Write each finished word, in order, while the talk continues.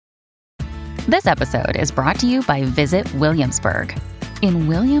This episode is brought to you by Visit Williamsburg. In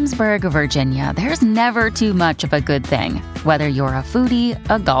Williamsburg, Virginia, there's never too much of a good thing. Whether you're a foodie,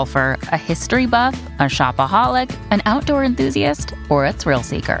 a golfer, a history buff, a shopaholic, an outdoor enthusiast, or a thrill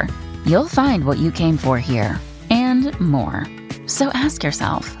seeker, you'll find what you came for here and more. So ask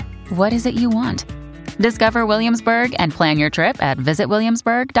yourself, what is it you want? Discover Williamsburg and plan your trip at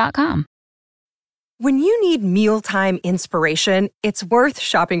visitwilliamsburg.com. When you need mealtime inspiration, it's worth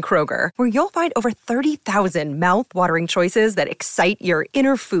shopping Kroger, where you'll find over 30,000 mouth-watering choices that excite your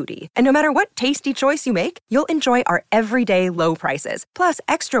inner foodie. And no matter what tasty choice you make, you'll enjoy our everyday low prices, plus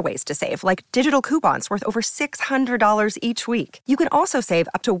extra ways to save, like digital coupons worth over $600 each week. You can also save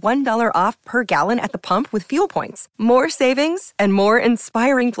up to $1 off per gallon at the pump with fuel points. More savings and more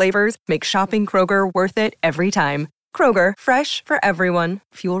inspiring flavors make shopping Kroger worth it every time. Kroger, fresh for everyone.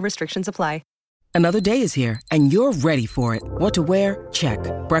 Fuel restrictions apply. Another day is here, and you're ready for it. What to wear? Check.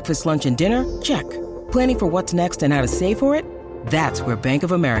 Breakfast, lunch, and dinner? Check. Planning for what's next and how to save for it? That's where Bank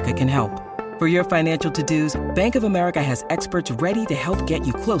of America can help. For your financial to-dos, Bank of America has experts ready to help get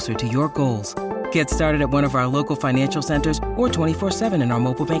you closer to your goals. Get started at one of our local financial centers or 24/7 in our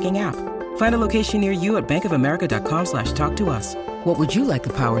mobile banking app. Find a location near you at bankofamerica.com/talktous. What would you like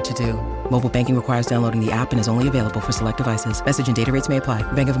the power to do? Mobile banking requires downloading the app and is only available for select devices. Message and data rates may apply.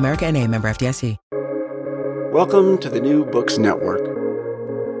 Bank of America N.A., member FDIC. Welcome to the New Books Network.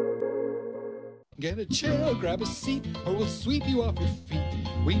 Get a chair, grab a seat, or we'll sweep you off your feet.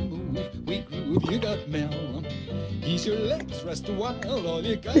 We move, we groove, you got Mel. Ease your legs, rest a while, all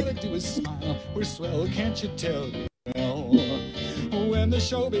you gotta do is smile. We're swell, can't you tell? Well, when the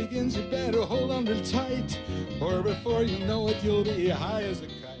show begins, you better hold on real tight, or before you know it, you'll be high as a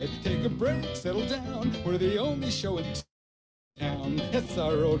kite. Take a break, settle down, we're the only show in town.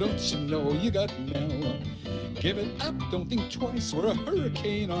 SRO, don't you know you got Mel? Give it up, don't think twice, we're a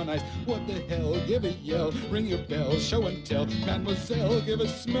hurricane on ice. What the hell, give a yell, ring your bell, show and tell. Mademoiselle, give a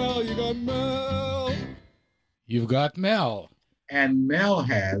smell, you got Mel. You've got Mel. And Mel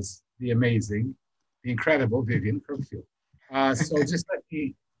has the amazing, the incredible Vivian Crookfield. So just let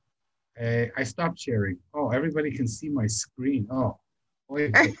me, I stopped sharing. Oh, everybody can see my screen. Oh,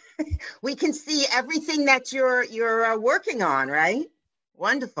 wait. We can see everything that you're working on, right?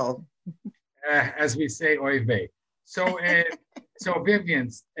 Wonderful. As we say, oy vey. So, so Vivian,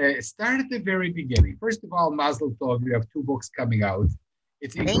 start at the very beginning. First of all, Mazel Tov, you have 2 books coming out.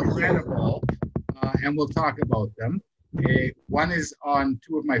 It's incredible, and we'll talk about them. One is on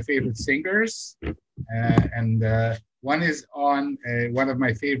 2 of my favorite singers, and one is on one of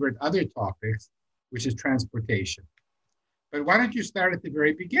my favorite other topics, which is transportation. But why don't you start at the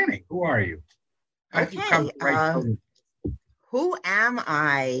very beginning? Who are you? How did you come to write? Who am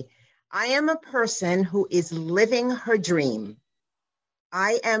I? I am a person who is living her dream.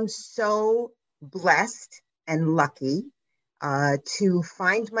 I am so blessed and lucky to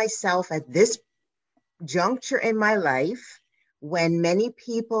find myself at this juncture in my life when many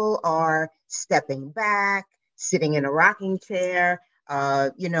people are stepping back, sitting in a rocking chair,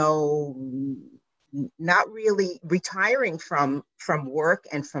 not really retiring from work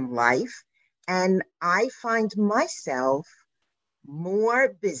and from life. And I find myself more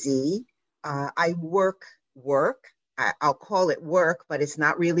busy. I work. I'll call it work, but it's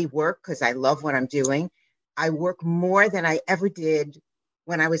not really work because I love what I'm doing. I work more than I ever did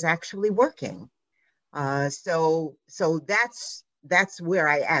when I was actually working. So that's where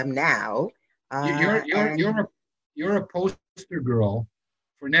I am now. You're a poster girl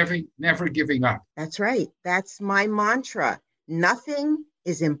for never giving up. That's right. That's my mantra. Nothing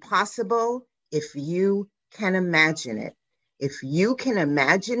is impossible if you can imagine it. If you can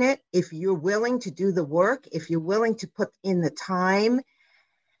imagine it, if you're willing to do the work, if you're willing to put in the time,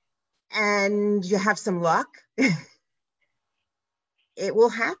 and you have some luck, it will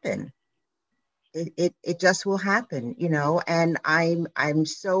happen. It just will happen, and I'm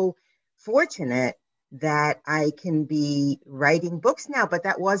so fortunate that I can be writing books now, but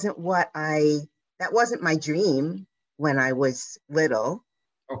that wasn't my dream when I was little.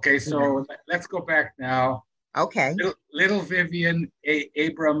 Okay, so let's go back now. Okay. Little Vivian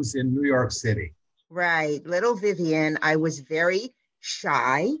Abrams in New York City. Right. Little Vivian, I was very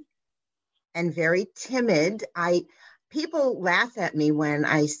shy and very timid. People laugh at me when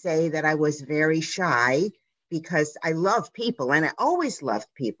I say that I was very shy because I love people and I always loved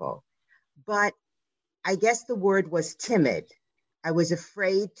people. But I guess the word was timid. I was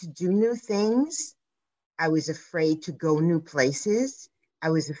afraid to do new things. I was afraid to go new places.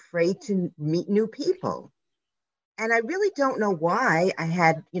 I was afraid to meet new people. And I really don't know why. I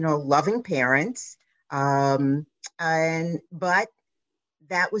had, loving parents, but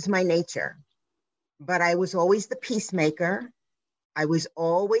that was my nature. but I was always the peacemaker. I was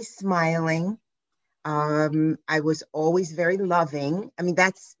always smiling. I was always very loving. I mean,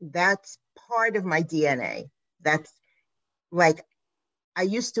 that's part of my DNA. That's like, I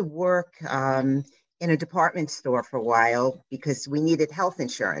used to work in a department store for a while because we needed health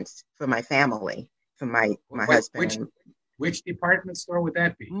insurance for my family, for my husband. Which department store would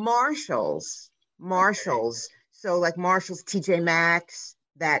that be? Marshall's. So like Marshall's, TJ Maxx,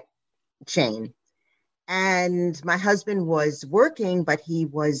 that chain. And my husband was working, but he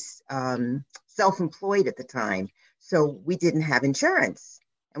was self-employed at the time. So we didn't have insurance.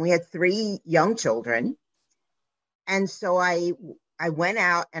 And we had 3 young children. And so I went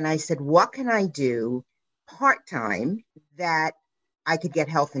out and I said, what can I do part-time that I could get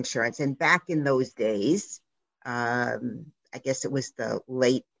health insurance? And back in those days, I guess it was the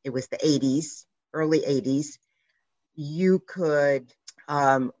 80s, early 80s, you could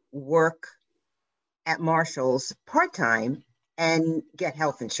work at Marshall's part-time and get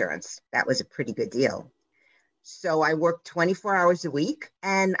health insurance. That was a pretty good deal. So I worked 24 hours a week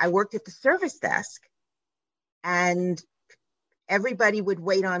and I worked at the service desk, and everybody would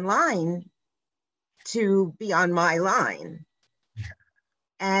wait online to be on my line.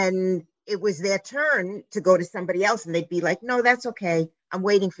 And it was their turn to go to somebody else, and they'd be like, no, that's okay, I'm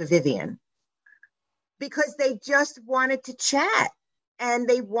waiting for Vivian. Because they just wanted to chat, and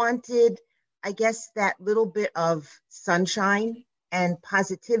they wanted, I guess, that little bit of sunshine and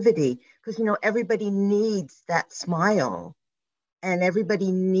positivity, because, you know, everybody needs that smile, and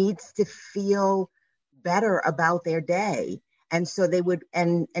everybody needs to feel better about their day. And so they would,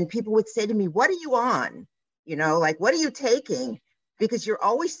 and people would say to me, what are you on? You know, like, what are you taking? Because you're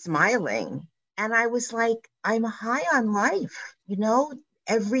always smiling. And I was like, I'm high on life. You know,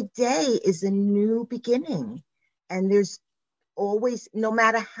 every day is a new beginning. And there's always, no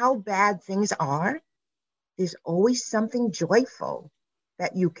matter how bad things are, there's always something joyful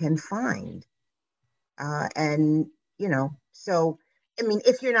that you can find. And, you know, so, I mean,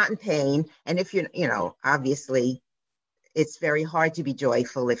 if you're not in pain, and if you're, you know, obviously it's very hard to be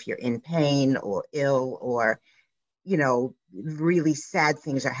joyful if you're in pain or ill, or, you know, really sad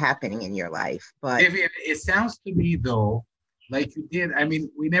things are happening in your life. But Vivian, it sounds to me, though, like you did. I mean,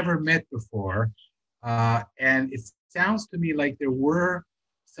 we never met before. And it sounds to me like there were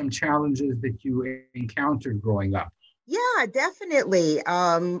some challenges that you encountered growing up. yeah, definitely.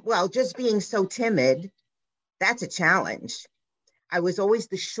 Well, just being so timid, that's a challenge. I was always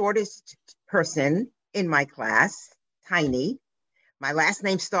the shortest person in my class, tiny. My last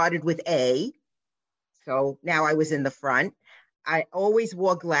name started with A, so now I was in the front. I always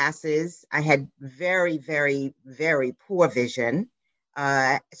wore glasses. I had very, very, very poor vision.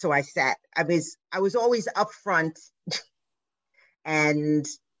 So I was always up front and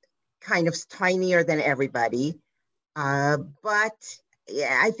kind of tinier than everybody. But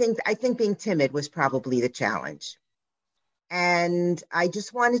yeah, I think being timid was probably the challenge. And I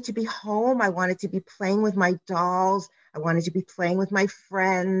just wanted to be home. I wanted to be playing with my dolls. I wanted to be playing with my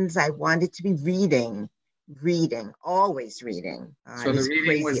friends. I wanted to be reading, always reading. So the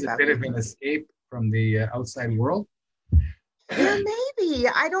reading was a bit of an escape from the outside world? Yeah, maybe.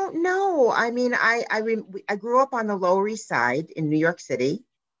 I don't know. I mean, I grew up on the Lower East Side in New York City,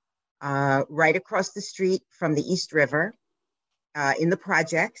 right across the street from the East River. In the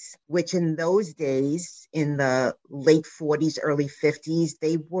projects, which in those days, in the late 40s, early 50s,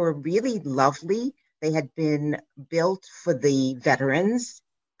 they were really lovely. They had been built for the veterans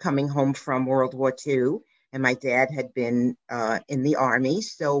coming home from World War II. And my dad had been in the Army.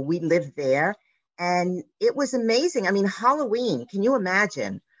 So we lived there. And it was amazing. I mean, Halloween, can you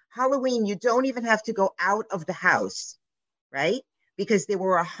imagine? Halloween, you don't even have to go out of the house, right? Because there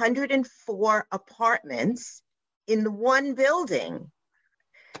were 104 apartments in the one building.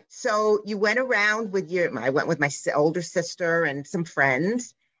 So you went around I went with my older sister and some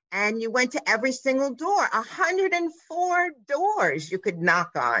friends, and you went to every single door, 104 doors you could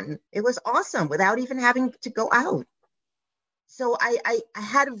knock on. It was awesome without even having to go out. So I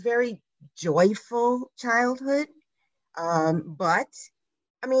had a very joyful childhood. But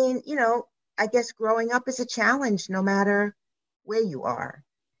I mean, you know, I guess growing up is a challenge no matter where you are.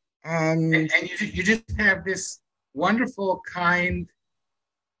 And you just have this wonderful, kind,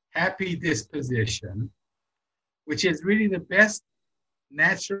 happy disposition, which is really the best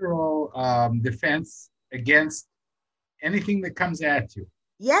natural defense against anything that comes at you.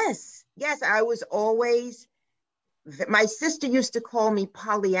 Yes, I was always, my sister used to call me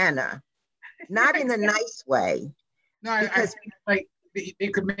Pollyanna, not in a nice way. No, I think like they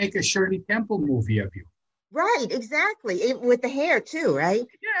could make a Shirley Temple movie of you. Right, exactly. With the hair too, right?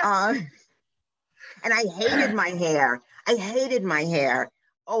 Yeah. And I hated my hair. I hated my hair.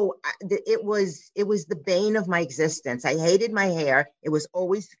 Oh, it was the bane of my existence. I hated my hair. It was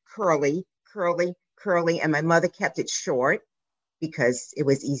always curly, curly, curly, and my mother kept it short because it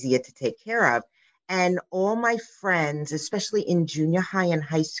was easier to take care of. And all my friends, especially in junior high and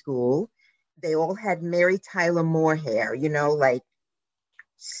high school, they all had Mary Tyler Moore hair, like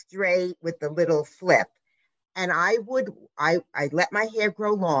straight with the little flip. And I let my hair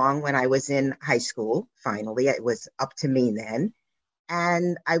grow long when I was in high school. Finally, it was up to me then.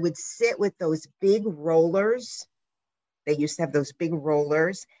 And I would sit with those big rollers. They used to have those big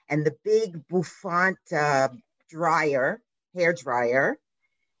rollers and the big bouffant hair dryer,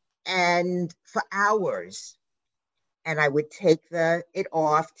 and for hours. And I would take it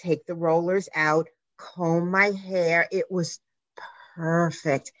off, take the rollers out, comb my hair. It was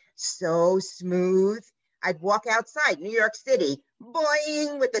perfect, so smooth. I'd walk outside New York City,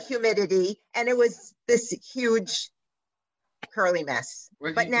 boing, with the humidity, and it was this huge curly mess.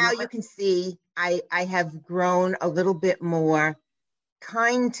 But now you can see I have grown a little bit more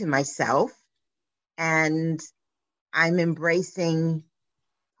kind to myself, and I'm embracing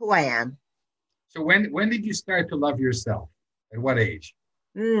who I am. So when did you start to love yourself? At what age?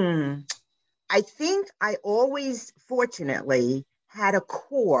 I think I always, fortunately, had a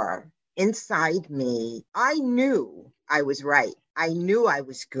core inside me. I knew I was right. I knew I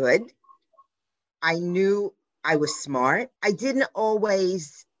was good. I knew I was smart. I didn't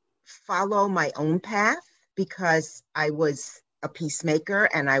always follow my own path because I was a peacemaker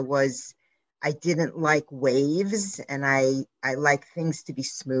and I didn't like waves, and I like things to be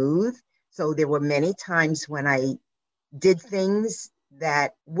smooth. So there were many times when I did things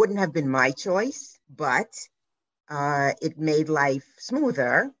that wouldn't have been my choice, but it made life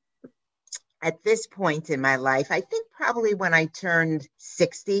smoother. At this point in my life, I think probably when I turned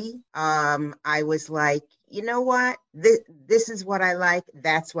 60, I was like, you know what? This is what I like.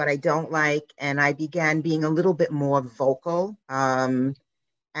 That's what I don't like. And I began being a little bit more vocal. And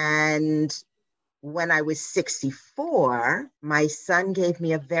when I was 64, my son gave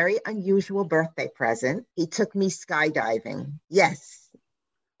me a very unusual birthday present. He took me skydiving. Yes.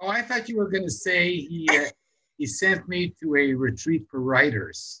 Oh, I thought you were going to say he sent me to a retreat for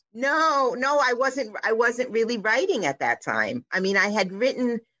writers. No, I wasn't really writing at that time. I mean, I'd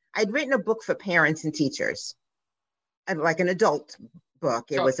written a book for parents and teachers, like an adult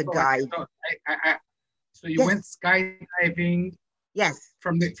book. It was a guide. So you went skydiving. Yes.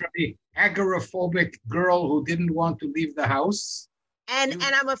 From the agoraphobic girl who didn't want to leave the house. And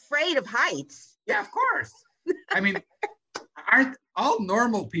I'm afraid of heights. Yeah, of course. I mean, aren't all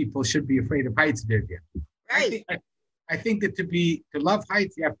normal people should be afraid of heights, Vivian? Right. I think that to love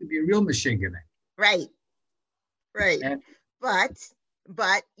heights, you have to be a real Michiganer. Right. And,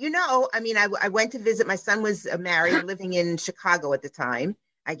 but I mean, I went to visit. My son was married, living in Chicago at the time.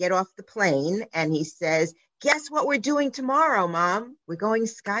 I get off the plane and he says, guess what we're doing tomorrow, Mom? We're going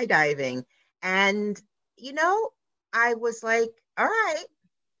skydiving. And, I was like, all right,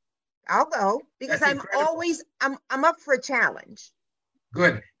 I'll go, because I'm up for a challenge.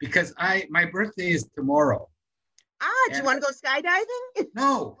 Good, because my birthday is tomorrow. Do you want to go skydiving?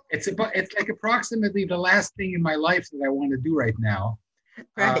 No, it's like approximately the last thing in my life that I want to do right now.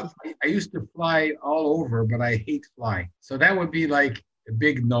 Right. I used to fly all over, but I hate flying. So that would be like a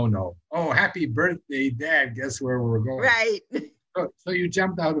big no-no. Oh, happy birthday, Dad. Guess where we're going? Right. So you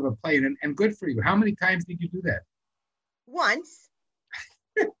jumped out of a plane, and good for you. How many times did you do that? Once.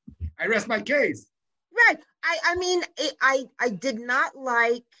 I rest my case. Right. I mean, I did not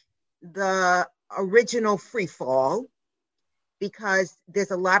like the original free fall because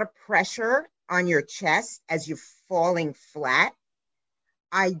there's a lot of pressure on your chest as you're falling flat.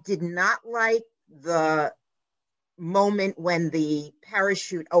 I did not like the moment when the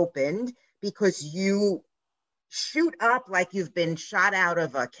parachute opened because you shoot up like you've been shot out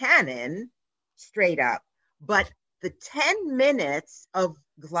of a cannon straight up. But the 10 minutes of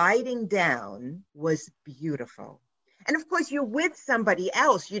gliding down was beautiful. And of course, you're with somebody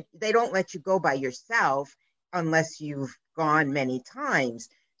else. They don't let you go by yourself unless you've gone many times.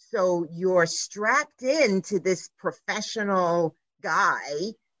 So you're strapped into this professional guy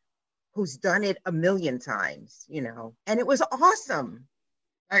who's done it a million times, and it was awesome.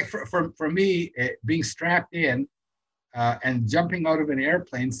 Like for me, being strapped in and jumping out of an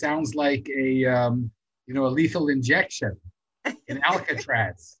airplane sounds like a lethal injection in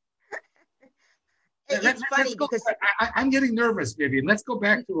Alcatraz. It's funny because I'm getting nervous, Vivian. Let's go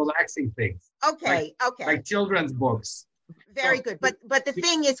back to relaxing things. Okay. Like children's books. Very good. But the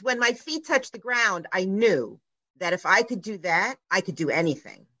thing is, when my feet touched the ground, I knew that if I could do that, I could do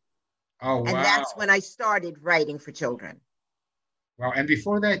anything. Oh, And wow. that's when I started writing for children. Wow. And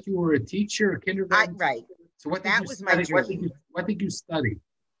before that, you were a teacher, a kindergarten Right. teacher? So what did That you was my study? dream. What did you study?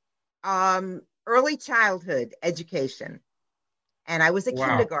 Early childhood education. And I was a Wow.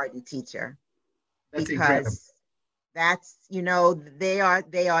 kindergarten teacher That's incredible. because that's, they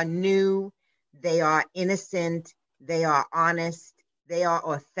are new, they are innocent, they are honest, they are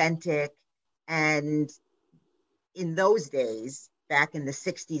authentic. And in those days, back in the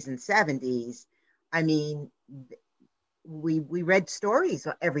 60s and 70s, I mean, we read stories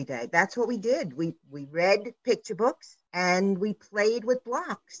every day. That's what we did. We read picture books and we played with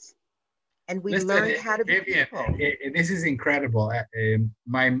blocks and we Listen, learned how to be Vivian, people. this is incredible.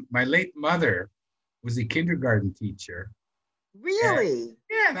 My late mother was a kindergarten teacher. Really?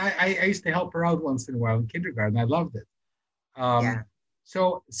 Yeah, and I used to help her out once in a while in kindergarten. I loved it. Yeah.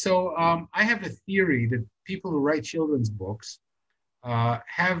 So I have a theory that people who write children's books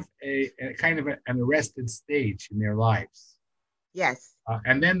have a kind of an arrested stage in their lives. Yes.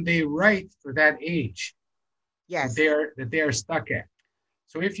 And then they write for that age Yes. that they are stuck at.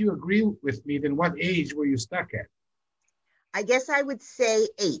 So if you agree with me, then what age were you stuck at? I guess I would say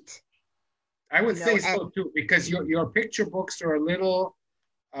 8. I would say so too, because your picture books are a little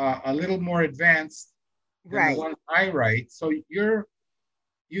more advanced than the ones I write. So you're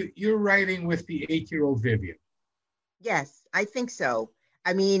writing with the 8-year-old Vivian. Yes, I think so.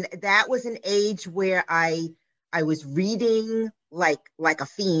 I mean, that was an age where I was reading like a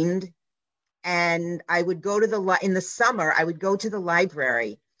fiend, and I would go to in the summer, I would go to the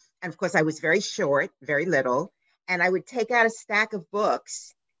library. And of course, I was very short, very little, and I would take out a stack of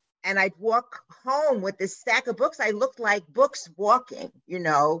books and I'd walk home with this stack of books. I looked like books walking,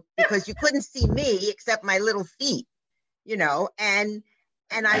 because you couldn't see me except my little feet, and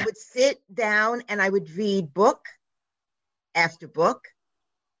I would sit down and I would read book after book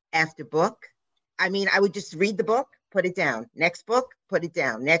after book. I mean, I would just read the book, put it down. Next book, put it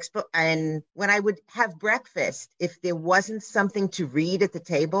down. Next book. And when I would have breakfast, if there wasn't something to read at the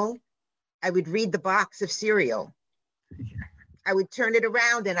table, I would read the box of cereal. I would turn it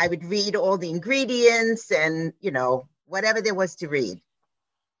around and I would read all the ingredients and, whatever there was to read.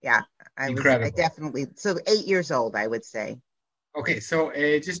 Yeah, I definitely, so 8 years old, I would say. Okay, so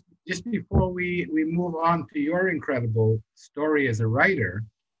just before we move on to your incredible story as a writer,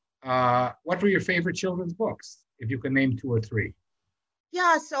 what were your favorite children's books, if you can name 2 or 3?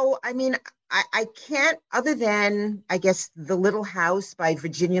 Yeah, so I mean, I can't, other than, I guess, The Little House by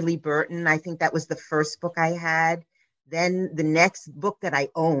Virginia Lee Burton. I think that was the first book I had. Then the next book that I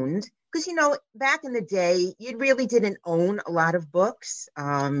owned, because, back in the day, you really didn't own a lot of books,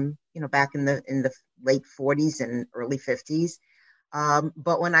 back in the late 40s and early 50s.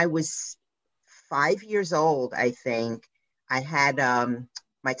 But when I was 5 years old, I think, I had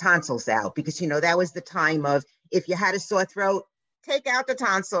my tonsils out because, that was the time of, if you had a sore throat, take out the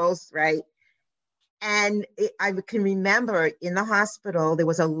tonsils, right? And I can remember in the hospital, there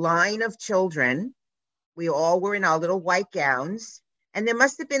was a line of children. We all were in our little white gowns. And there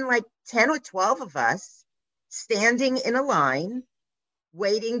must have been like 10 or 12 of us standing in a line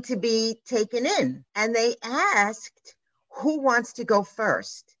waiting to be taken in. And they asked, who wants to go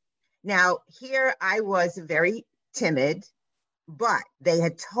first? Now, here I was very timid, but they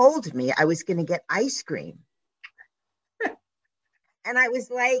had told me I was going to get ice cream. And I was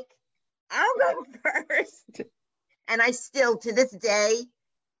like, I'll go first. And I still, to this day,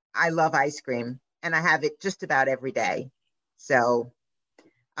 I love ice cream. And I have it just about every day. So,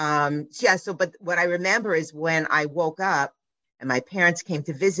 but what I remember is when I woke up and my parents came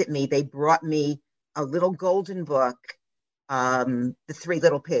to visit me, they brought me a little golden book, The 3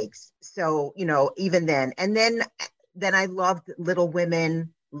 Little Pigs. So, even then, and then I loved Little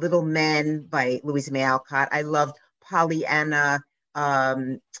Women, Little Men by Louisa May Alcott. I loved Pollyanna,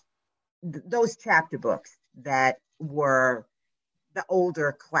 those chapter books that were the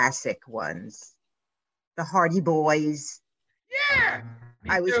older classic ones. The Hardy Boys. Yeah,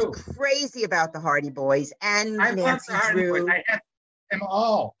 I was crazy about the Hardy Boys and Nancy Drew. I had them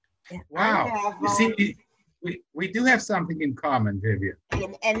all. Wow. You see, we do have something in common, Vivian.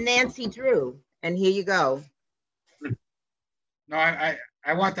 And Nancy Drew. And here you go. No, I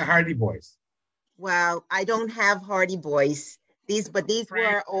want the Hardy Boys. Well, I don't have Hardy Boys. These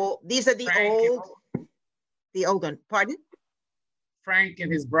were old. These are the old one. Pardon? Frank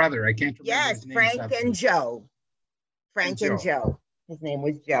and his brother. I can't remember. Yes, Frank and Joe. Frank and Joe. His name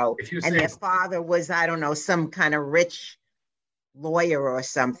was Joe. And their father was, I don't know, some kind of rich lawyer or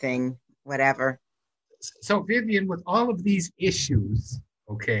something, whatever. So, Vivian, with all of these issues,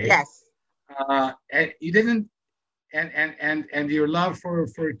 okay? Yes. You didn't and your love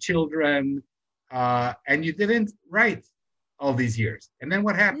for children, and you didn't write all these years. And then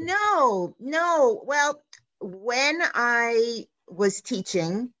what happened? No. Well, when I was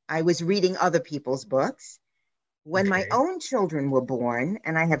teaching, I was reading other people's books. When my own children were born,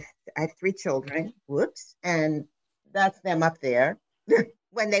 and I have 3 children, and that's them up there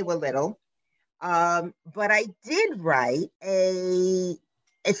when they were little. But I did write a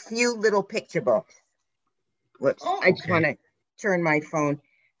few little picture books. I just want to turn my phone.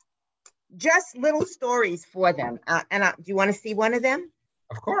 Just little stories for them. Do you want to see one of them?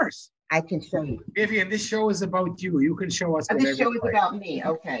 Of course. I can show you. Vivian, this show is about you. You can show us. This show is about me.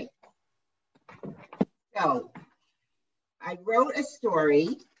 Okay. So I wrote a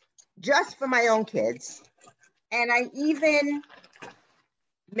story just for my own kids, and I even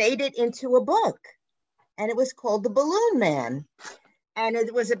made it into a book, and it was called The Balloon Man. And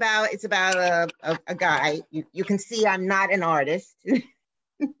it's about a guy. You can see I'm not an artist,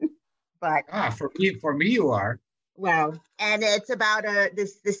 but for me you are. Well, and it's about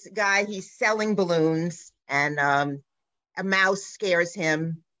this guy. He's selling balloons, and a mouse scares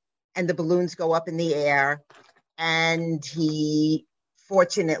him, and the balloons go up in the air, and he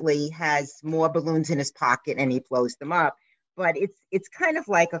fortunately has more balloons in his pocket, and he blows them up. But it's kind of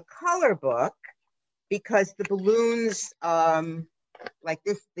like a color book, because the balloons, like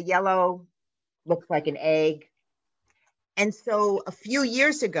this, the yellow looks like an egg. And so a few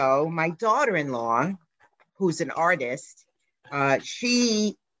years ago, my daughter-in-law, who's an artist,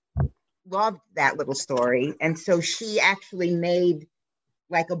 she loved that little story. And so she actually made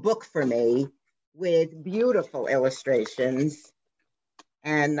like a book for me with beautiful illustrations.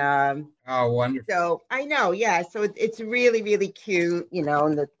 And oh, wonderful. So I know, yeah. So it's really, really cute,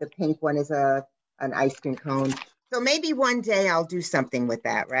 and the pink one is an ice cream cone. So maybe one day I'll do something with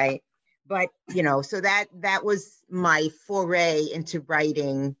that, right? But, so that was my foray into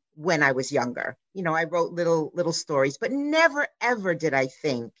writing when I was younger. I wrote little stories, but never, ever did I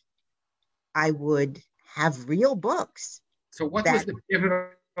think I would have real books. So what was the pivotal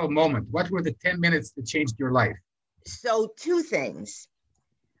moment? What were the 10 minutes that changed your life? So 2 things.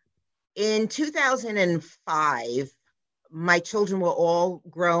 In 2005, my children were all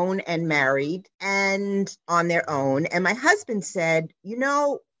grown and married and on their own. And my husband said,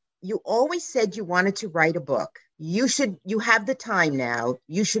 you always said you wanted to write a book. You have the time now.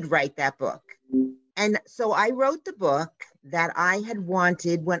 You should write that book. And so I wrote the book that I had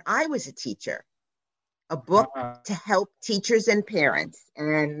wanted when I was a teacher, a book to help teachers and parents.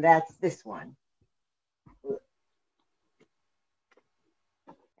 And that's this one.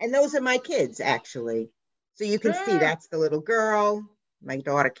 And those are my kids, actually. So you can see that's the little girl, my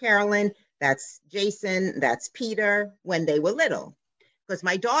daughter, Carolyn. That's Jason. That's Peter when they were little. Because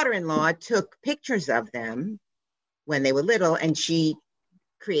my daughter-in-law took pictures of them when they were little, and she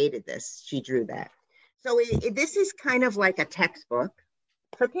created this. She drew that. So this is kind of like a textbook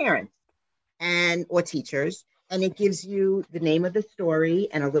for parents or teachers. And it gives you the name of the story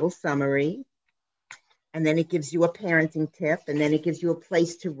and a little summary. And then it gives you a parenting tip, and then it gives you a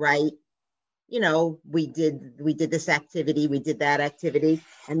place to write. We did this activity, we did that activity.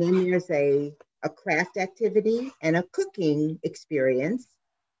 And then there's a craft activity and a cooking experience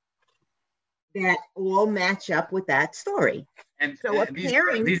that all match up with that story. And so these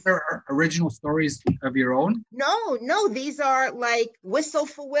are original stories of your own? No, these are like Whistle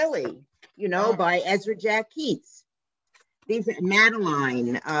for Willie, by Ezra Jack Keats. These are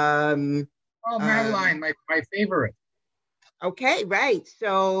Madeline. Madeline, my favorite. Okay, right.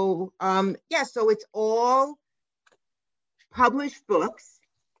 So, so it's all published books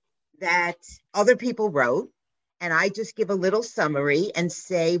that other people wrote. And I just give a little summary and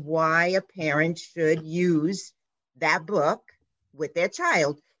say why a parent should use that book with their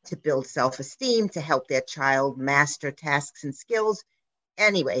child to build self-esteem, to help their child master tasks and skills.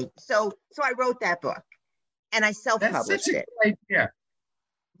 Anyway, so I wrote that book and I self-published That's such a it. great idea.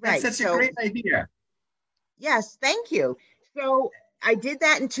 Right. That's such a great idea. Yes, thank you. So I did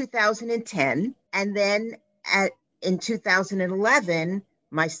that in 2010. And then in 2011,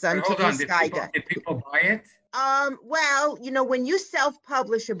 my son took a skydiving. Did people buy it? Well, when you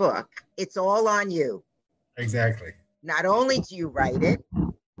self-publish a book, it's all on you. Exactly. Not only do you write it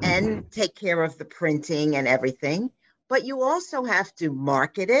and take care of the printing and everything, but you also have to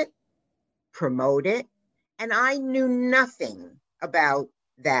market it, promote it. And I knew nothing about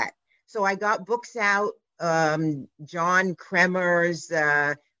that. So I got books out, John Kremer's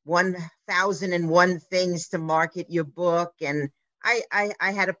 1001 Things to Market Your Book. And I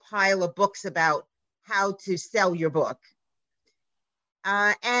had a pile of books about how to sell your book.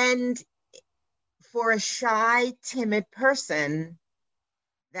 And for a shy, timid person,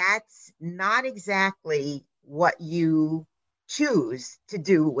 that's not exactly what you choose to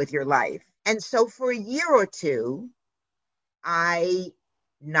do with your life. And so for a year or two, I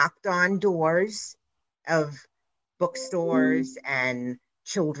knocked on doors of bookstores and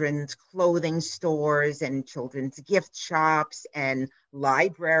children's clothing stores and children's gift shops and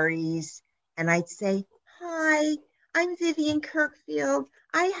libraries. And I'd say, "Hi, I'm Vivian Kirkfield.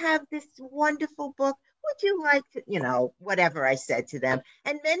 I have this wonderful book. Would you like to," whatever I said to them.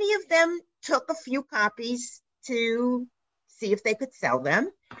 And many of them took a few copies to see if they could sell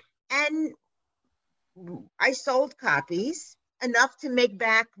them. And I sold copies, enough to make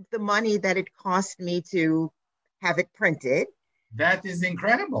back the money that it cost me to have it printed. That is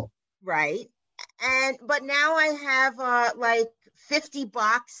incredible. Right. But now I have like 50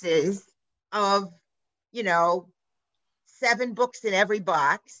 boxes of, 7 books in every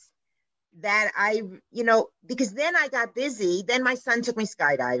box that because then I got busy. Then my son took me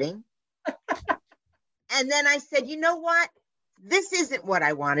skydiving. And then I said, you know what? This isn't what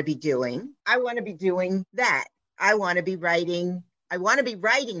I want to be doing. I want to be doing that. I want to be writing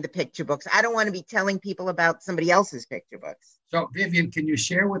the picture books. I don't want to be telling people about somebody else's picture books. So, Vivian, can you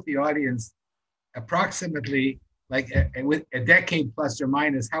share with the audience approximately, like with a decade plus or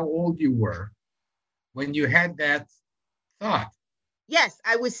minus, how old you were when you had that thought? Yes,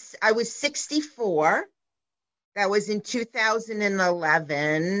 I was 64. That was in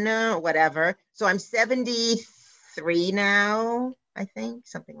 2011, whatever. So I'm 73 now, I think,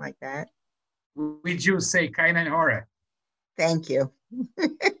 something like that. We Jews say Kainan Hora. Thank you.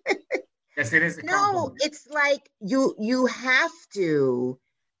 Yes, it is. No, it's like you have to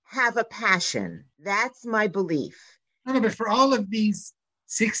have a passion. That's my belief. No, but for all of these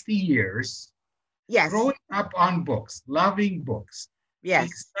 60 years, yes, growing up on books, loving books, yes,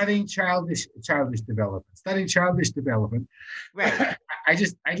 studying childish development. Right. I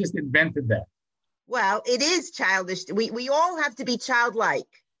just invented that. Well, it is childish. We all have to be childlike.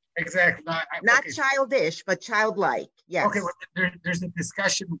 Exactly. Not childish, but childlike. Yes. Okay. Well, there's a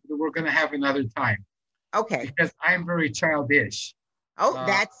discussion that we're going to have another time. Okay. Because I'm very childish. Oh,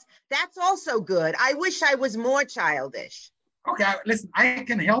 that's also good. I wish I was more childish. Okay. Listen, I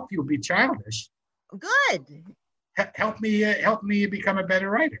can help you be childish. Good. Help me become a better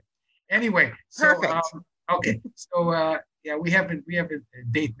writer. Anyway. Perfect. Okay. So we have a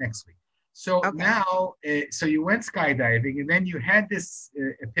date next week. So okay. Now, so you went skydiving, and then you had this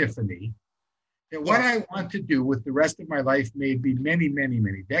epiphany that what I want to do with the rest of my life, maybe many, many,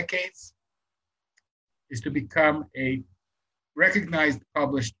 many decades, is to become a recognized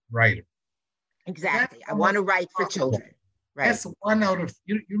published writer. Exactly. I want to write for children. Right. That's one out of,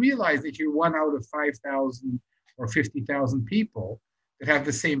 you realize that you're 1 out of 5,000 or 50,000 people that have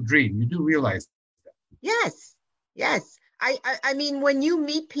the same dream. You do realize that. Yes. Yes. I mean, when you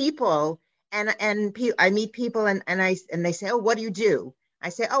meet people and I meet people and they say, "Oh, what do you do?" I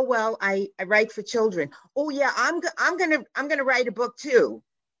say, "Oh, well, I write for children." "Oh, yeah, I'm gonna write a book too,"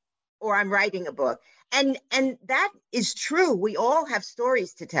 or "I'm writing a book." And that is true. We all have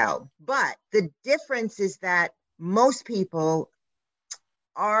stories to tell, but the difference is that most people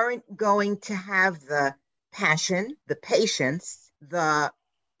aren't going to have the passion, the patience, the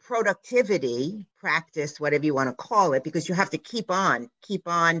productivity, practice, whatever you want to call it, because you have to keep on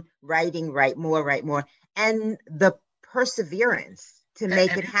writing, write more, and the perseverance to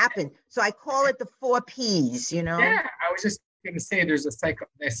make it happen. So I call it the 4 Ps, Yeah, I was just going to say there's a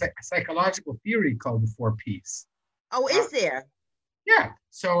psychological theory called the 4 Ps. Oh, is there? Yeah,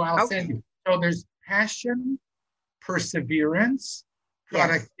 so I'll send you. So there's passion, perseverance,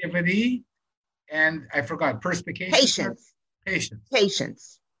 productivity, and I forgot, perspicacia.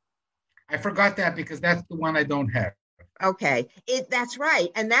 Patience. I forgot that because that's the one I don't have. Okay, that's right.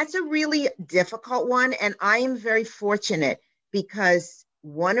 And that's a really difficult one. And I am very fortunate because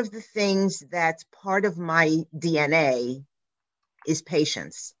one of the things that's part of my DNA is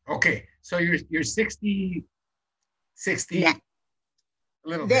patience. Okay, so you're 60 yeah. A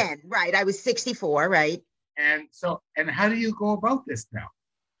little then, bit. Right, I was 64, right? And how do you go about this now?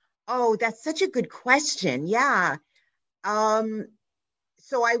 Oh, that's such a good question. Yeah.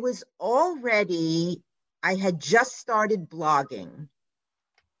 So I had just started blogging.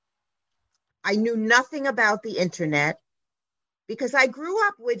 I knew nothing about the internet because I grew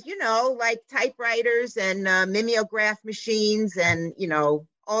up with, like typewriters and mimeograph machines and,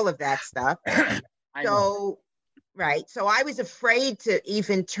 all of that stuff. So I was afraid to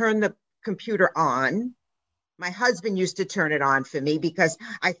even turn the computer on. My husband used to turn it on for me because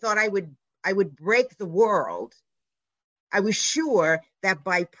I thought I would break the world. I was sure that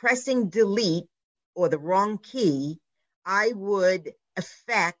by pressing delete or the wrong key, I would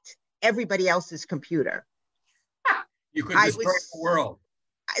affect everybody else's computer. You could destroy the world.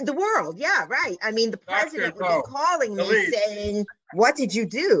 The world, yeah, right. I mean, the president would be calling me saying, "What did you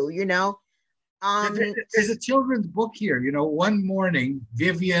do?" You know. There's a children's book here. You know, one morning,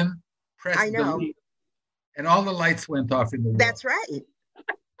 Vivian pressed delete, and all the lights went off in the world. That's right.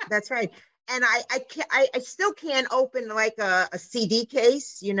 That's right. And I still can't open like a CD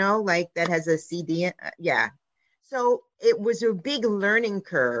case, you know, like that has a CD. Yeah. So it was a big learning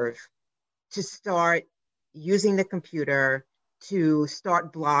curve to start using the computer, to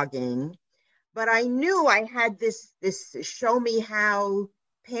start blogging. But I knew I had this show me how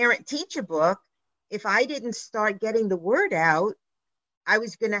parent teacher book. If I didn't start getting the word out, I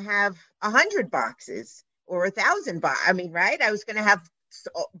was going to have 100 boxes or 1,000 boxes. I mean, right? I was going to have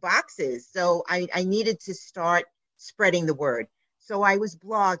boxes. So I needed to start spreading the word. So I was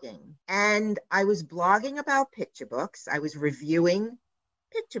blogging, and I was blogging about picture books. I was reviewing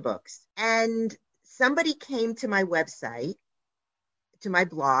picture books, and somebody came to my website, to my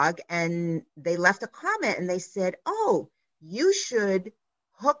blog, and they left a comment and they said, "Oh, you should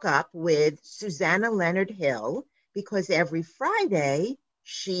hook up with Susanna Leonard Hill because every Friday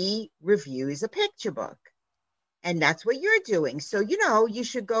she reviews a picture book. And that's what you're doing. So, you know, you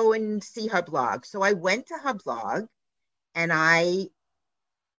should go and see her blog." So I went to her blog and I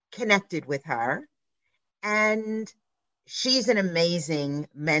connected with her. And she's an amazing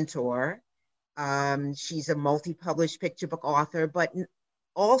mentor. She's a multi-published picture book author, but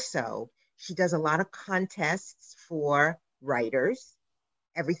also she does a lot of contests for writers.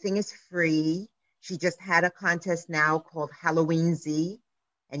 Everything is free. She just had a contest now called Halloween Z,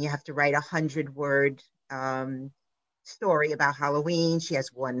 and you have to write 100-word story about Halloween. She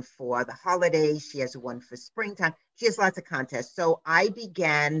has one for the holidays. She has one for springtime. She has lots of contests. So I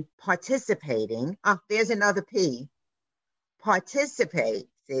began participating. There's another P. Participate,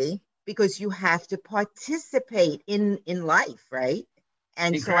 see? Because you have to participate in life, right?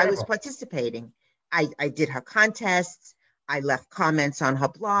 And Incredible. So I was participating. I did her contests. I left comments on her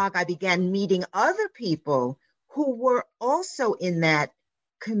blog. I began meeting other people who were also in that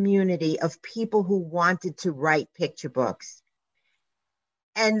community of people who wanted to write picture books.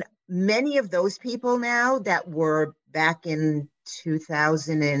 And many of those people now that were back in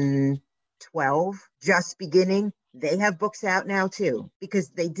 2012, just beginning, they have books out now too, because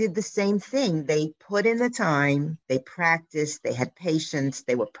they did the same thing. They put in the time, they practiced, they had patience,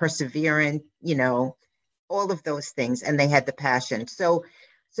 they were perseverant, you know, all of those things, and they had the passion. So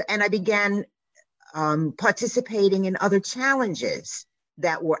and I began participating in other challenges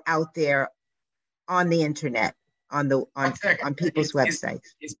that were out there on the internet, on people's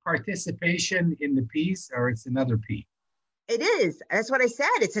websites. Is participation in the piece, or it's another P? It is. That's what I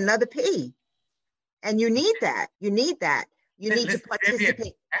said. It's another P. And you need that. You need that. You need to participate.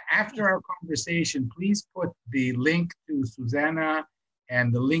 Vivian, after our conversation, please put the link to Susanna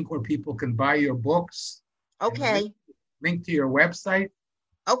and the link where people can buy your books. Okay. Link to your website.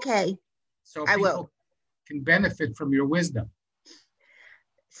 Okay. So people can benefit from your wisdom.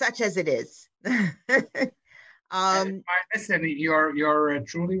 Such as it is. Listen, you're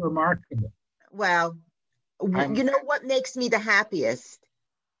truly remarkable. Well, you know what makes me the happiest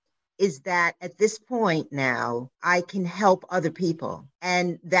is that at this point now, I can help other people.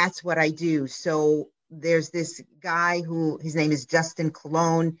 And that's what I do. So there's this guy who, his name is Justin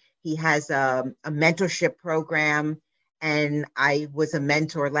Colon. He has a mentorship program. And I was a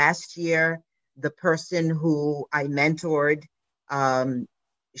mentor last year. The person who I mentored,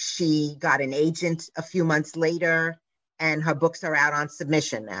 she got an agent a few months later, and her books are out on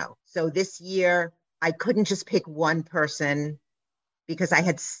submission now. So this year, I couldn't just pick one person because I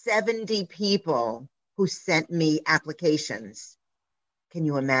had 70 people who sent me applications. Can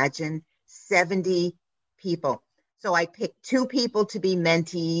you imagine? 70 people. So I picked 2 people to be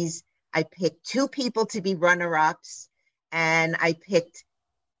mentees. I picked 2 people to be runner-ups. And I picked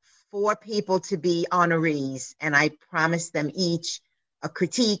 4 people to be honorees. And I promised them each a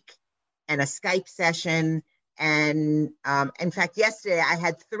critique and a Skype session. And in fact, yesterday I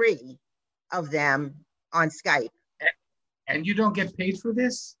had 3 of them on Skype. And you don't get paid for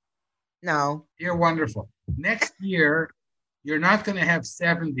this? No. You're wonderful. Next year, you're not going to have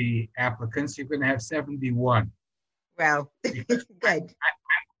 70 applicants. You're going to have 71. Well, good.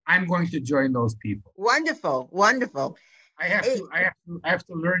 I'm going to join those people. Wonderful, wonderful. I have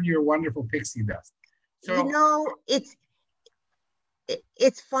to learn your wonderful pixie dust. So you know,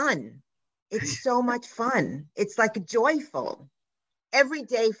 it's fun. It's so much fun. It's like joyful. Every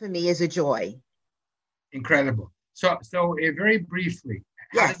day for me is a joy. Incredible. So very briefly,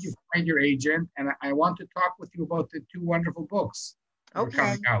 How Yes. did you find your agent? And I want to talk with you about the two wonderful books that are Okay.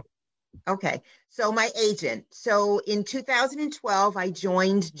 coming out. Okay. So my agent. So in 2012, I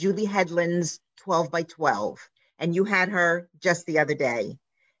joined Julie Headland's 12 by 12, and you had her just the other day.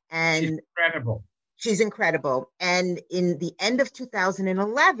 And She's incredible. she's incredible. And in the end of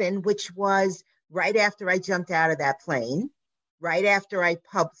 2011, which was right after I jumped out of that plane, right after I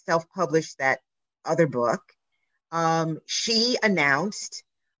self-published that other book, she announced,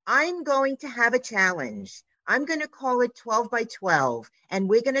 I'm going to have a challenge. I'm going to call it 12 by 12, and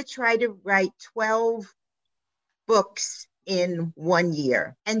we're going to try to write 12 books in 1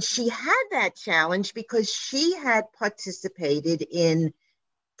 year. And she had that challenge because she had participated in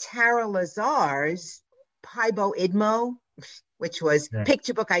Tara Lazar's Pibo Idmo, which was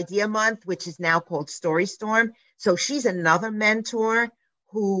Picture Book Idea Month, which is now called Story Storm. So she's another mentor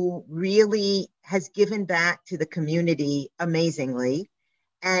who really has given back to the community amazingly.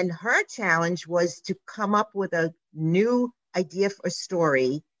 And her challenge was to come up with a new idea for a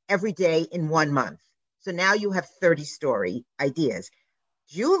story every day in 1 month. So now you have 30 story ideas.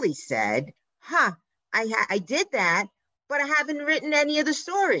 Julie said, I did that, but I haven't written any of the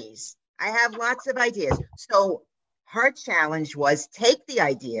stories. I have lots of ideas. So her challenge was take the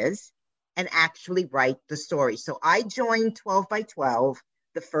ideas and actually write the story. So I joined 12 by 12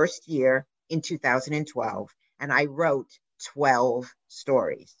 the first year in 2012, and I wrote 12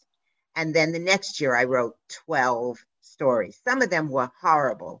 stories. And then the next year I wrote 12 stories. Some of them were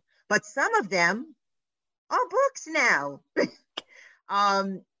horrible, but some of them are books now.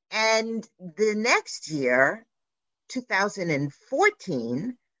 And the next year,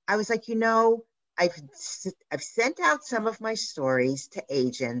 2014, I was like, I've sent out some of my stories to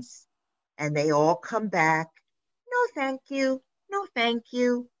agents, and they all come back, no, thank you. No, thank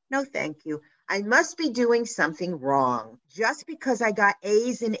you. No, thank you. I must be doing something wrong. Just because I got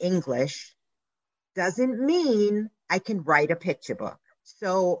A's in English doesn't mean I can write a picture book.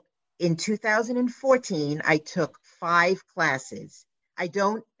 So in 2014, I took 5 classes. I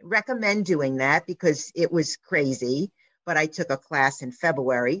don't recommend doing that because it was crazy, but I took a class in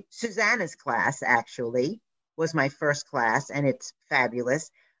February. Susanna's class, actually, was my first class, and it's fabulous.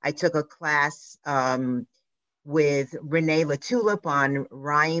 I took a class with Renee Latulip on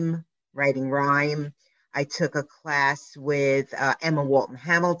writing rhyme. I took a class with Emma Walton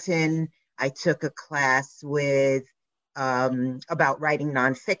Hamilton. I took a class with about writing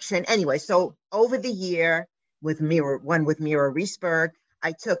nonfiction. Anyway, so over the year with Mira Riesberg,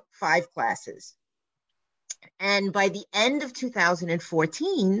 I took 5 classes. And by the end of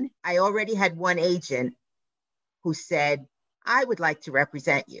 2014, I already had one agent who said, I would like to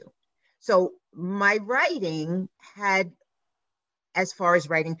represent you. So my writing had, as far as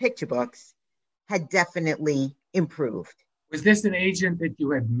writing picture books, had definitely improved. Was this an agent that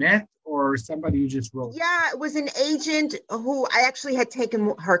you had met or somebody you just wrote? Yeah, it was an agent who I actually had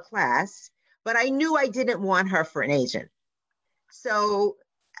taken her class, but I knew I didn't want her for an agent. So,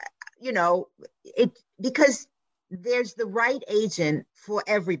 because there's the right agent for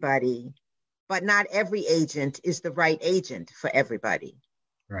everybody, but not every agent is the right agent for everybody.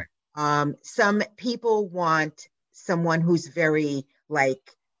 Right. Some people want someone who's very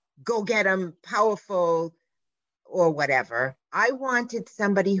go get 'em, powerful or whatever. I wanted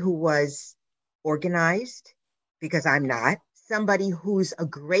somebody who was organized, because I'm not, somebody who's a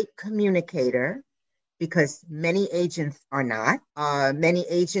great communicator, because many agents are not. Many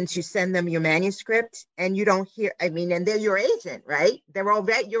agents, you send them your manuscript and you don't hear, and they're your agent, right?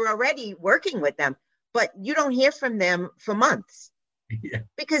 You're already working with them, but you don't hear from them for months. Yeah.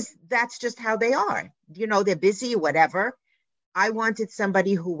 Because that's just how they are. They're busy, whatever. I wanted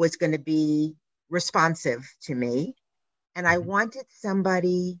somebody who was going to be responsive to me. And I wanted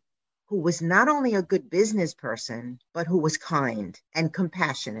somebody who was not only a good business person, but who was kind and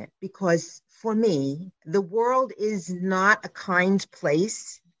compassionate. Because for me, the world is not a kind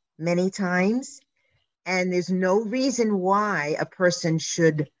place many times. And there's no reason why a person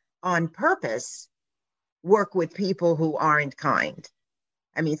should, on purpose, work with people who aren't kind.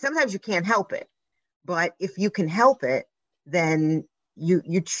 Sometimes you can't help it, but if you can help it, then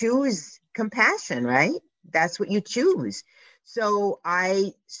you choose compassion, right? That's what you choose. So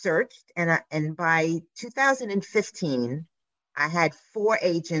I searched, and by 2015, I had 4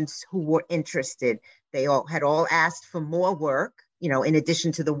 agents who were interested. They had all asked for more work, in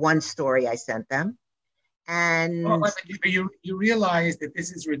addition to the one story I sent them. And you realize that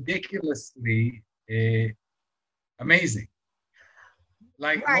this is ridiculously amazing.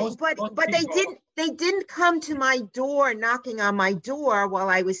 Right, but they didn't come to my door, knocking on my door while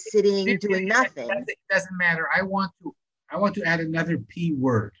I was sitting doing nothing. It doesn't matter. I want I want to add another P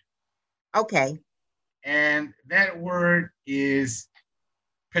word. Okay. And that word is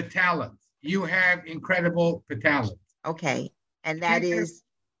petalent. You have incredible petalent. Okay. And that is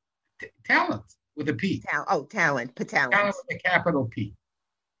talent with a P. Talent. Petalent. Talent with a capital P.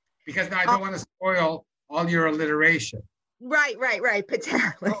 Because now I don't want to spoil all your alliteration. Right.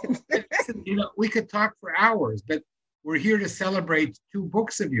 Petalent. We could talk for hours, but we're here to celebrate 2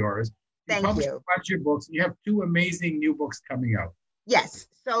 books of yours. Thank published you. A bunch of books. You have 2 amazing new books coming out. Yes.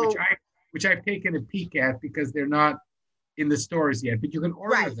 So which I've taken a peek at because they're not in the stores yet, but you can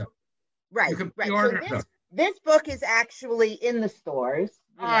order them. Right. You can pre-order them. This book is actually in the stores.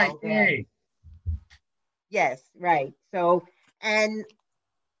 Yay. Yes, right. So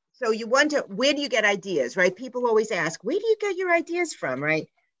you wonder, where do you get ideas, right? People always ask, where do you get your ideas from, right?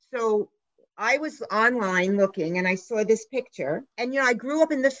 So I was online looking and I saw this picture, and I grew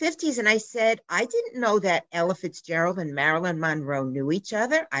up in the 50s, and I said, I didn't know that Ella Fitzgerald and Marilyn Monroe knew each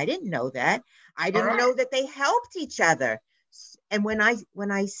other. I didn't know that. I didn't know that they helped each other. And when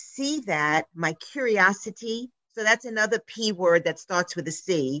I see that, my curiosity, so that's another P word that starts with a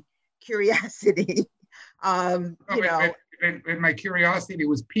C, curiosity. When my curiosity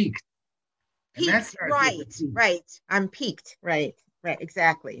was piqued. Piqued, right. I'm piqued, right,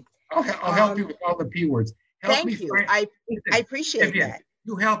 exactly. I'll help you with all the P words. Thank you. I appreciate that.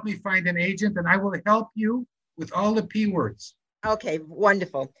 You help me find an agent, and I will help you with all the P words. Okay,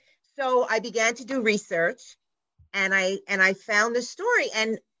 wonderful. So I began to do research, and I found the story,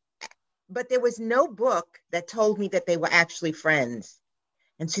 but there was no book that told me that they were actually friends.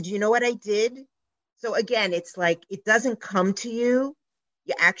 And so, do you know what I did? So again, it's like it doesn't come to you.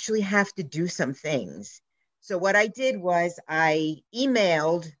 You actually have to do some things. So what I did was I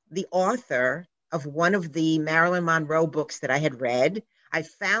emailed the author of one of the Marilyn Monroe books that I had read. I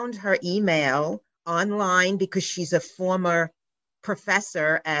found her email online because she's a former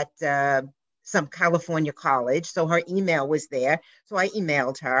professor at some California college. So her email was there. So I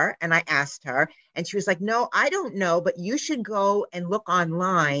emailed her and I asked her, and she was like, no, I don't know, but you should go and look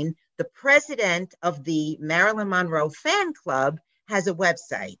online. The president of the Marilyn Monroe fan club has a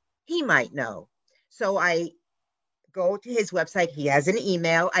website. He might know. So I go to his website. He has an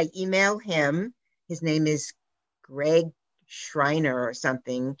email. I email him. His name is Greg Schreiner or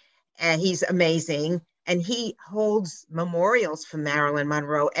something. And he's amazing. And he holds memorials for Marilyn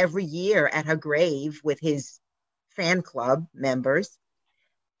Monroe every year at her grave with his fan club members.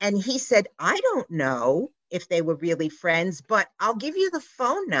 And he said, I don't know if they were really friends, but I'll give you the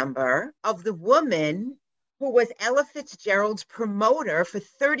phone number of the woman who was Ella Fitzgerald's promoter for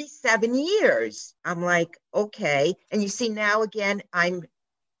 37 years. I'm like, okay. And you see, now again, I'm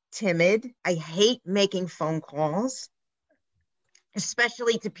timid. I hate making phone calls,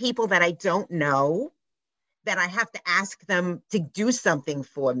 especially to people that I don't know, that I have to ask them to do something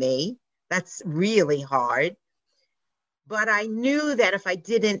for me. That's really hard. But I knew that if I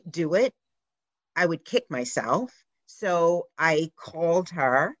didn't do it, I would kick myself. So I called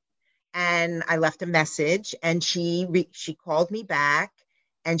her and I left a message, and she called me back,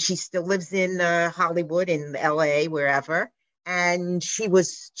 and she still lives in Hollywood, in LA, wherever. And she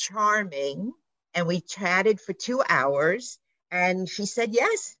was charming, and we chatted for 2 hours, and she said,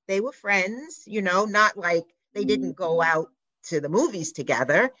 yes, they were friends, not like they didn't go out to the movies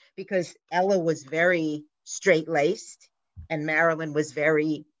together, because Ella was very straight-laced and Marilyn was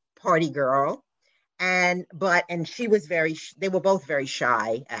very party girl. And she was they were both very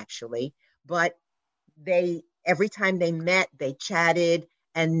shy, actually, but every time they met, they chatted,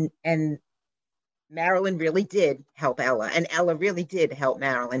 and Marilyn really did help Ella, and Ella really did help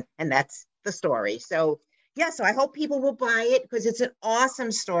Marilyn. And that's the story. So so I hope people will buy it, because it's an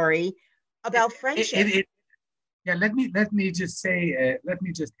awesome story about friendship. Let me just say, let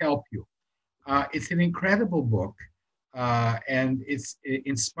me just help you. It's an incredible book. And it's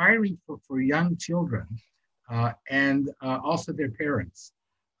inspiring for young children and also their parents.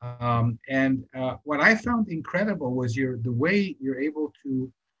 And what I found incredible was the way you're able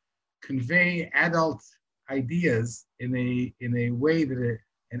to convey adult ideas in a way that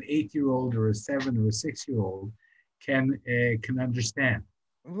an 8-year-old or a 7 or a 6-year-old can understand.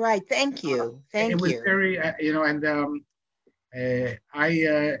 Right. Thank you. It was very,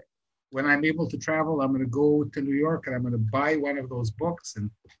 when I'm able to travel, I'm going to go to New York, and I'm going to buy one of those books and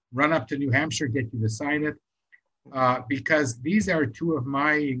run up to New Hampshire, get you to sign it, because these are 2 of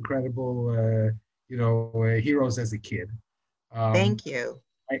my incredible, heroes as a kid. Thank you.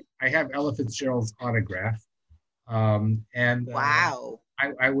 I have Ella Fitzgerald's autograph, and wow,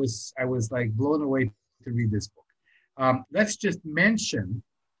 I was like blown away to read this book. Let's just mention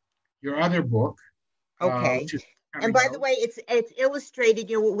your other book, okay, And by the way, it's illustrated.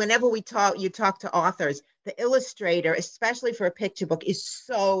 Whenever you talk to authors, the illustrator, especially for a picture book, is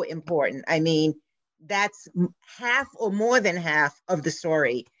so important. I mean, that's half or more than half of the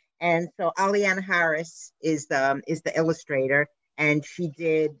story. And so Aliana Harris is the illustrator, and she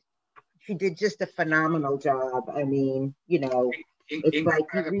did just a phenomenal job. I mean, it's like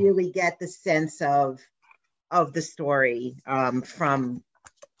you really get the sense of the story from,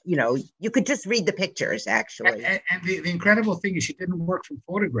 you could just read the pictures, actually. And the incredible thing is she didn't work from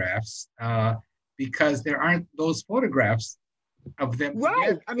photographs because there aren't those photographs of them.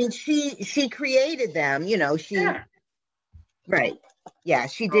 Right. Yet. I mean, she created them, Right. Yeah,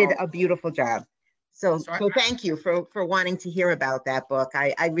 she did a beautiful job. So thank you for wanting to hear about that book.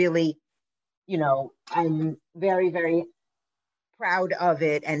 I really, I'm very, very proud of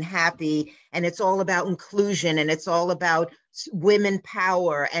it and happy. And it's all about inclusion, and it's all about women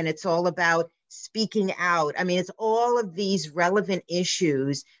power, and it's all about speaking out. I mean, it's all of these relevant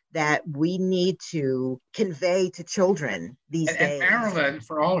issues that we need to convey to children these days. And Marilyn,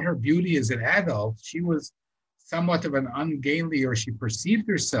 for all her beauty as an adult, she was somewhat of an ungainly, or she perceived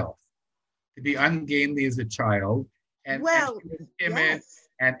herself to be ungainly as a child, and she was timid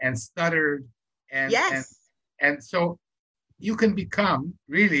and stuttered, and so you can become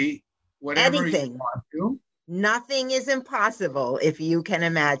really whatever you want to. Nothing is impossible if you can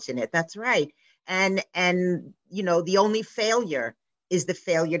imagine it. That's right. And the only failure is the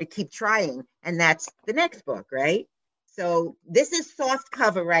failure to keep trying, and that's the next book, right? So this is soft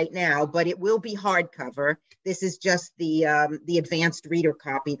cover right now, but it will be hardcover. This is just the advanced reader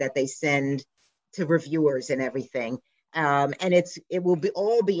copy that they send to reviewers and everything. And it will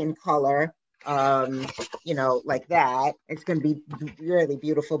all be in color, like that. It's going to be really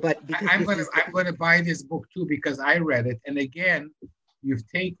beautiful. But I'm going to buy this book too, because I read it. And again, you've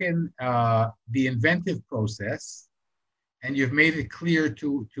taken the inventive process and you've made it clear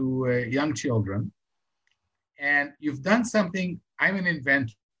to young children. And you've done something. I'm an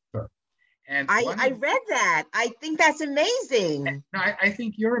inventor. And I read that. I think that's amazing. No, I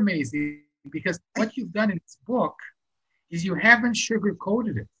think you're amazing, because what you've done in this book is you haven't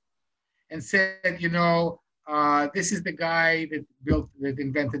sugarcoated it and said, this is the guy that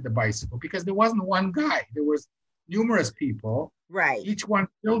invented the bicycle, because there wasn't one guy. There was numerous people, right? Each one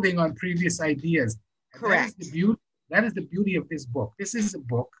building on previous ideas. And correct. That is the beauty of this book. This is a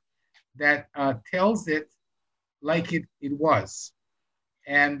book that tells it like it was.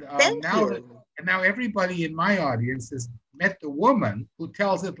 And now everybody in my audience has met the woman who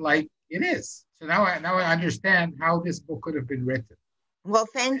tells it like it is. So now I understand how this book could have been written. Well,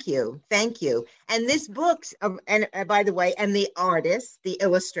 thank you. And this book, and by the way, and the artist, the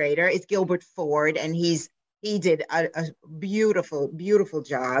illustrator, is Gilbert Ford, and he did a beautiful, beautiful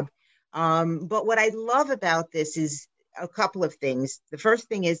job. But what I love about this is a couple of things. The first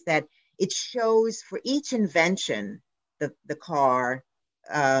thing is that it shows for each invention, the car,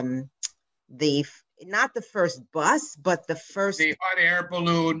 not the first bus, but the hot air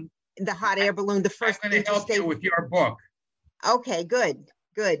balloon. The hot air balloon. The first. I'm going to help you with your book. Okay, good.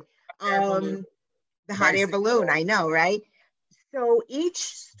 The hot air balloon. I know, right? So each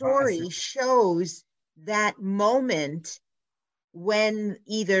story shows that moment when,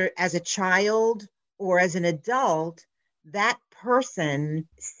 either as a child or as an adult, that person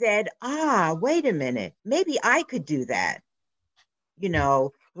said, wait a minute, maybe I could do that.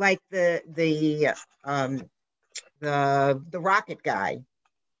 Like the rocket guy,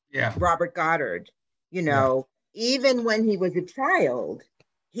 Robert Goddard. Even when he was a child,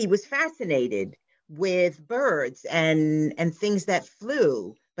 he was fascinated with birds and things that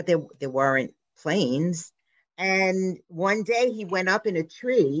flew, but there weren't planes. And one day he went up in a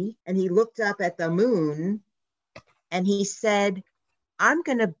tree and he looked up at the moon and he said, I'm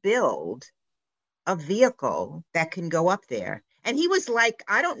going to build a vehicle that can go up there. And he was like,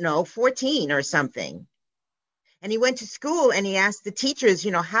 14 or something. And he went to school and he asked the teachers,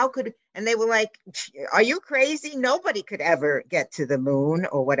 and they were like, are you crazy? Nobody could ever get to the moon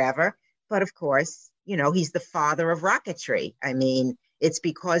or whatever. But of course, he's the father of rocketry. I mean, it's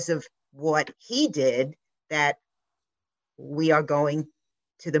because of what he did that we are going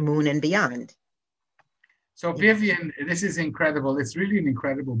to the moon and beyond. So Vivian, this is incredible. It's really an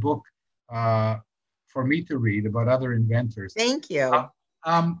incredible book for me to read about other inventors. Thank you.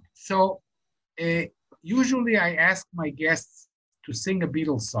 Usually I ask my guests to sing a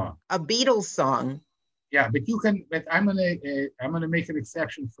Beatles song. A Beatles song? Yeah, but I'm gonna make an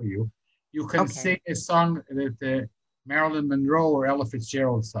exception for you. You can sing a song that Marilyn Monroe or Ella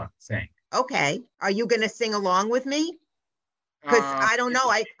Fitzgerald sang. Okay. Are you going to sing along with me? Because I don't know.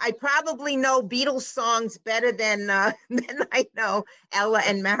 I probably know Beatles songs better than than I know Ella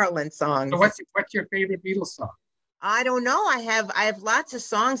and Marilyn songs. So what's your favorite Beatles song? I don't know. I have lots of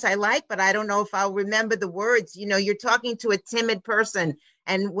songs I like, but I don't know if I'll remember the words. You know, you're talking to a timid person.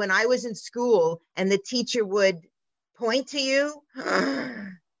 And when I was in school and the teacher would point to you,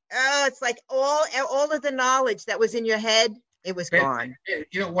 oh, it's like all of the knowledge that was in your head, it was gone.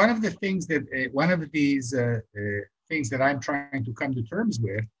 You know, one of the things that one of these things that I'm trying to come to terms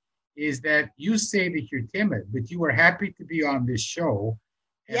with is that you say that you're timid, but you are happy to be on this show,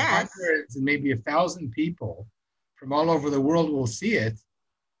 and hundreds and maybe 1,000 people from all over the world will see it.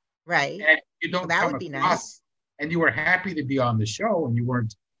 Right. And you don't that come would be across, nice. and you were happy to be on the show, and you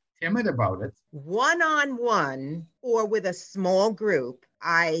weren't timid about it. One-on-one or with a small group,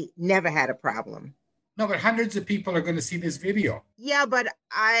 I never had a problem. No, but hundreds of people are going to see this video. Yeah, but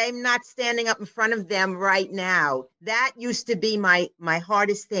I'm not standing up in front of them right now. That used to be my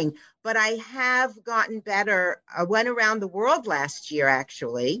hardest thing. But I have gotten better. I went around the world last year,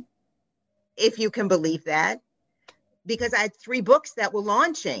 actually, if you can believe that, because I had 3 books that were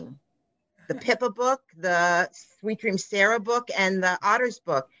launching. The Pippa book, the Sweet Dream Sarah book, and the Otters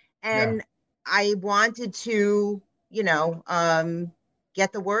book. And I wanted to,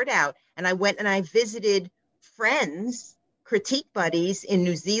 get the word out. And I went and I visited friends, critique buddies in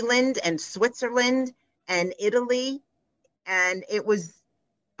New Zealand and Switzerland and Italy. And it was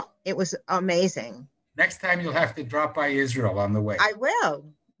amazing. Next time you'll have to drop by Israel on the way. I will.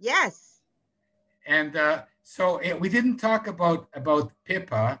 Yes. And so we didn't talk about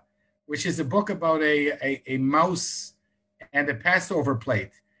Pippa, which is a book about a mouse and a Passover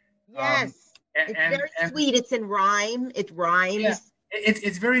plate. Yes. It's very sweet. It's in rhyme. It rhymes. Yeah.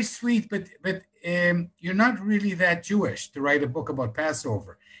 It's very sweet, but you're not really that Jewish to write a book about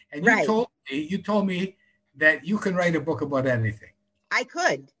Passover. And you told me that you can write a book about anything. I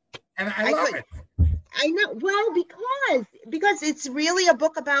could. And I love it. I know. Well, because it's really a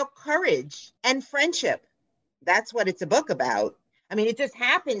book about courage and friendship. That's what it's a book about. I mean, it just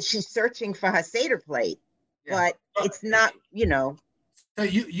happens she's searching for her Seder plate, but it's not, So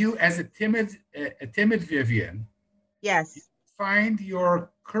you as a timid Vivian. Yes. Find your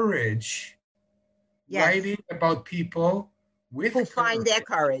courage writing about people who find their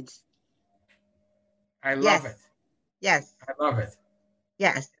courage. I love it. Yes. I love it.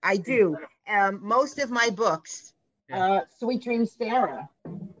 Yes, I do. Most of my books, Sweet Dream Sarah,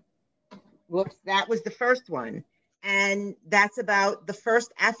 that was the first one. And that's about the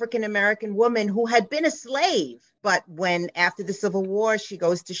first African-American woman who had been a slave. But after the Civil War, she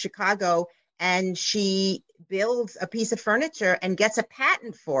goes to Chicago and she builds a piece of furniture and gets a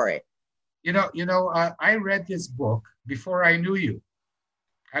patent for it. I read this book before I knew you,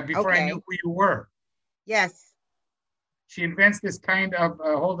 before I knew who you were. Yes. She invents this kind of,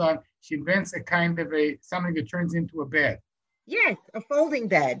 she invents a kind of something that turns into a bed. Yes, a folding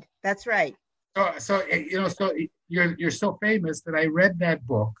bed. That's right. So you're so famous that I read that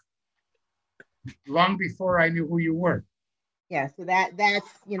book long before I knew who you were. Yeah, so that's the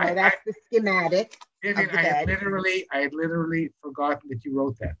schematic. Vivian, of the bed. I had literally forgotten that you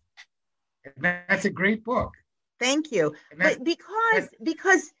wrote that. And that's a great book. Thank you. But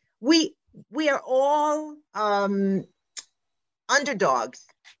because we are all underdogs.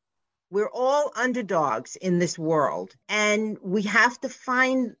 We're all underdogs in this world, and we have to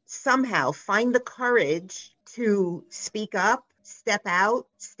find the courage to speak up, step out,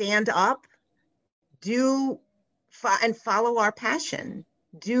 stand up, and follow our passion.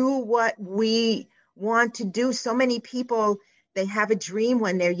 Do what we want to do. So many people, they have a dream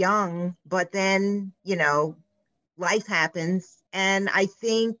when they're young, but then, life happens. And I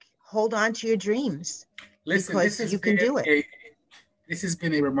think hold on to your dreams. Listen, because you can do it. This has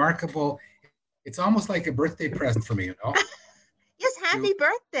been a remarkable, it's almost like a birthday present for me, Yes, happy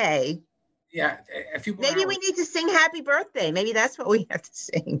birthday. Yeah, a few more Maybe hours. we need to sing happy birthday. Maybe that's what we have to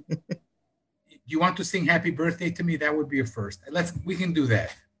sing. You want to sing happy birthday to me? That would be a first. We can do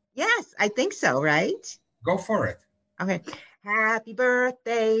that. Yes, I think so, right? Go for it. Okay. Happy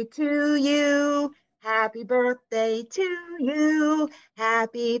birthday to you. Happy birthday to you.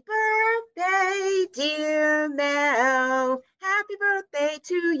 Happy birthday, dear Mel. Happy birthday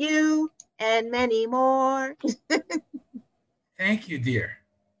to you and many more. Thank you, dear.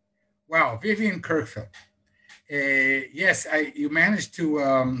 Wow, Vivian Kirkfield. Yes, you managed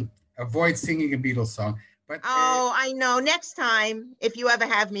to avoid singing a Beatles song. But I know. Next time, if you ever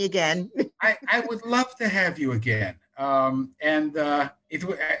have me again. I would love to have you again.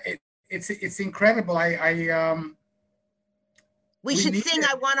 It's incredible. We should sing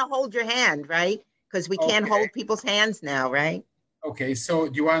I Want to Hold Your Hand, right? Because we can't hold people's hands now, right? Okay, so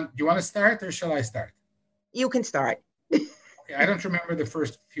do you want to start or shall I start? You can start. Okay, I don't remember the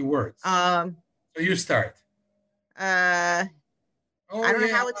first few words. So you start. I don't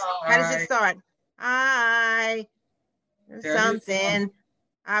know how does it start? Something.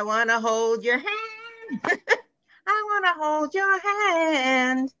 I want to hold your hand. I want to hold your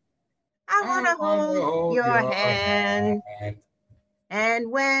hand. I want to hold your hand.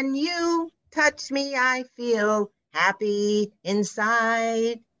 And when you touch me, I feel happy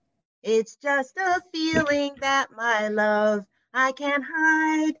inside. It's just a feeling that my love I can't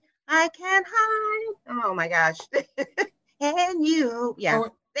hide. I can't hide. Oh my gosh. And you, yeah.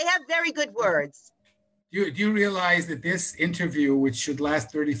 They have very good words. Do you realize that this interview, which should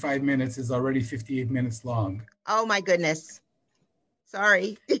last 35 minutes, is already 58 minutes long? Oh my goodness.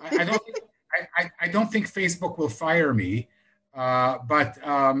 Sorry. I don't think Facebook will fire me, but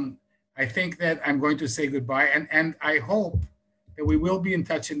I think that I'm going to say goodbye, and I hope that we will be in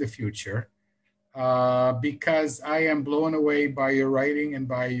touch in the future, because I am blown away by your writing and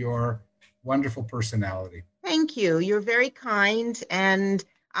by your wonderful personality. Thank you. You're very kind, and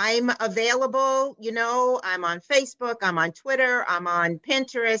I'm available. You know, I'm on Facebook, I'm on Twitter, I'm on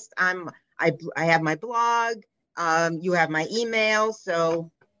Pinterest. I have my blog. You have my email,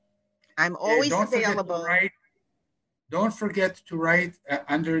 so I'm always available. Don't forget to write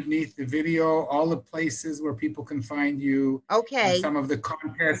underneath the video all the places where people can find you. Okay. And some of the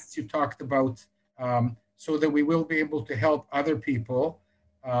contests you talked about, so that we will be able to help other people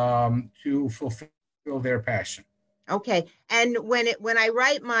to fulfill their passion. Okay. And when I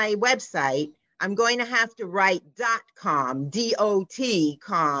write my website, I'm going to have to write .com,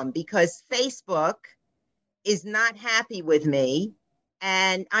 .com, because Facebook is not happy with me.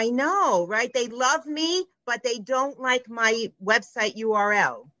 And I know, right? They love me, but they don't like my website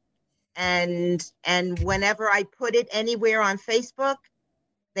URL. And whenever I put it anywhere on Facebook,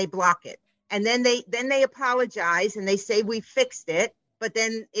 they block it. And then they apologize and they say we fixed it, but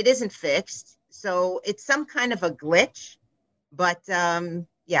then it isn't fixed. So it's some kind of a glitch. But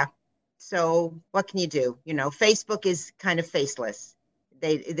yeah. So what can you do? You know, Facebook is kind of faceless.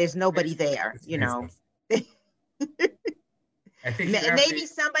 There's nobody there, you know. I think maybe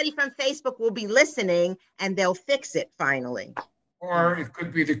somebody from Facebook will be listening and they'll fix it finally. Or it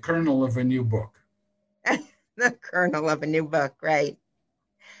could be the kernel of a new book. The kernel of a new book, right.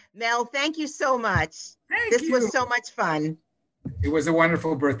 Mel, thank you so much. This was so much fun. It was a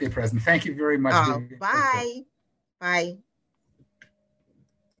wonderful birthday present. Thank you very much. Oh, bye. Bye.